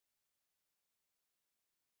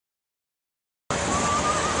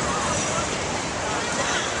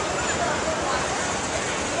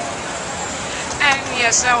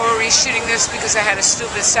Yes, now we're reshooting this because I had a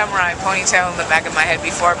stupid samurai ponytail in the back of my head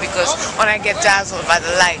before, because when I get dazzled by the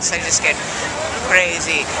lights, I just get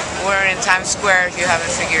crazy. We're in Times Square, if you haven't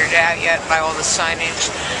figured it out yet, by all the signage.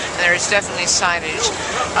 And there's definitely signage.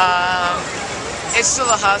 It's still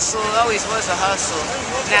a hustle. It always was a hustle.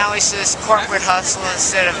 Now it's just corporate hustle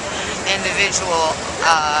instead of individual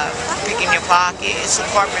picking your pocket. It's a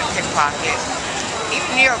corporate pickpocket. Even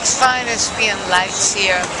New York's finest being lights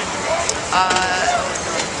here.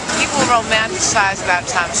 People romanticize about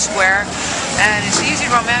Times Square, and it's easy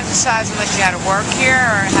to romanticize unless you had to work here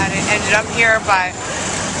or had it ended up here by.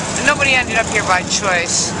 Nobody ended up here by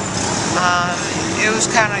choice. It was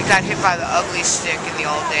kind of got hit by the ugly stick in the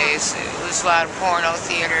old days. It was a lot of porno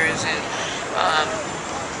theaters and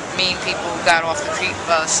mean people who got off the creek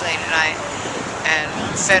bus late at night and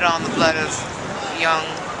fed on the blood of young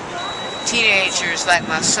teenagers like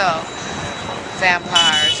myself,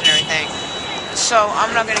 vampires and everything. So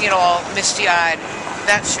I'm not going to get all misty-eyed,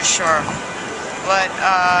 that's for sure. But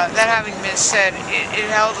that having been said, it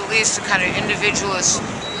held at least a kind of individualist,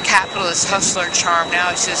 capitalist, hustler charm. Now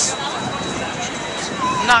it's just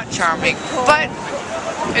not charming. But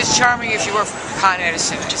it's charming if you work for Con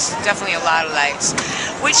Edison. It's definitely a lot of lights,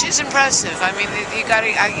 which is impressive. I mean, you got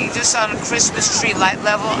to, just on a Christmas tree light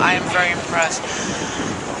level, I am very impressed.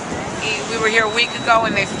 We were here a week ago,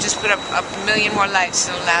 and they've just put up a million more lights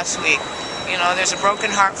than last week. You know, there's a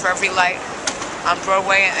broken heart for every light on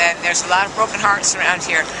Broadway, and there's a lot of broken hearts around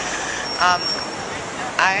here.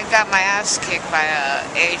 I got my ass kicked by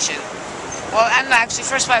an agent. Well, and actually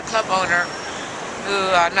first by a club owner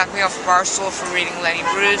who knocked me off a bar stool for reading Lenny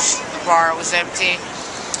Bruce. The bar was empty.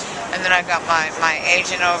 And then I got my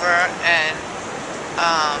agent over, and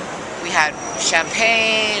we had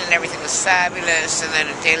champagne, and everything was fabulous. And then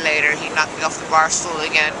a day later, he knocked me off the bar stool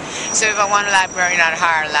again. So if I want a librarian, I'd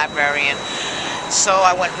hire a librarian. So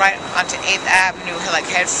I went right onto 8th Avenue, like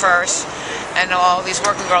head first, and all these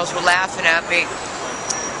working girls were laughing at me.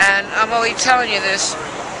 And I'm only telling you this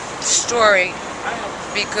story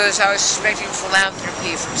because I was expecting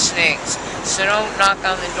philanthropy from snakes. So don't knock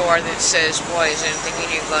on the door that says poison thinking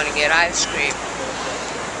you're going to get ice cream.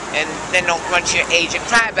 And then don't run to your agent,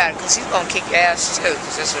 cry about it, because he's going to kick your ass too,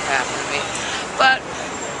 because that's what happened to me. But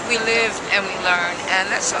we lived and we learned,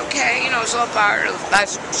 and that's okay. You know, it's all part of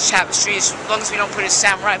life's tapestry. As long as we don't put a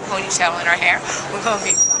samurai ponytail in our hair, we're going to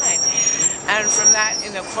be fine. And from that,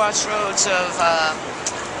 in the crossroads of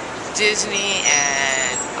Disney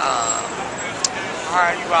and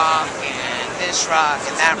hard rock and this rock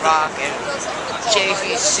and that rock and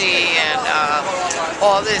JVC and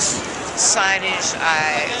all this signage,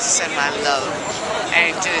 I send my love.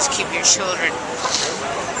 And do is keep your children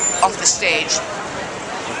off the stage,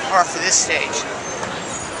 or for this stage.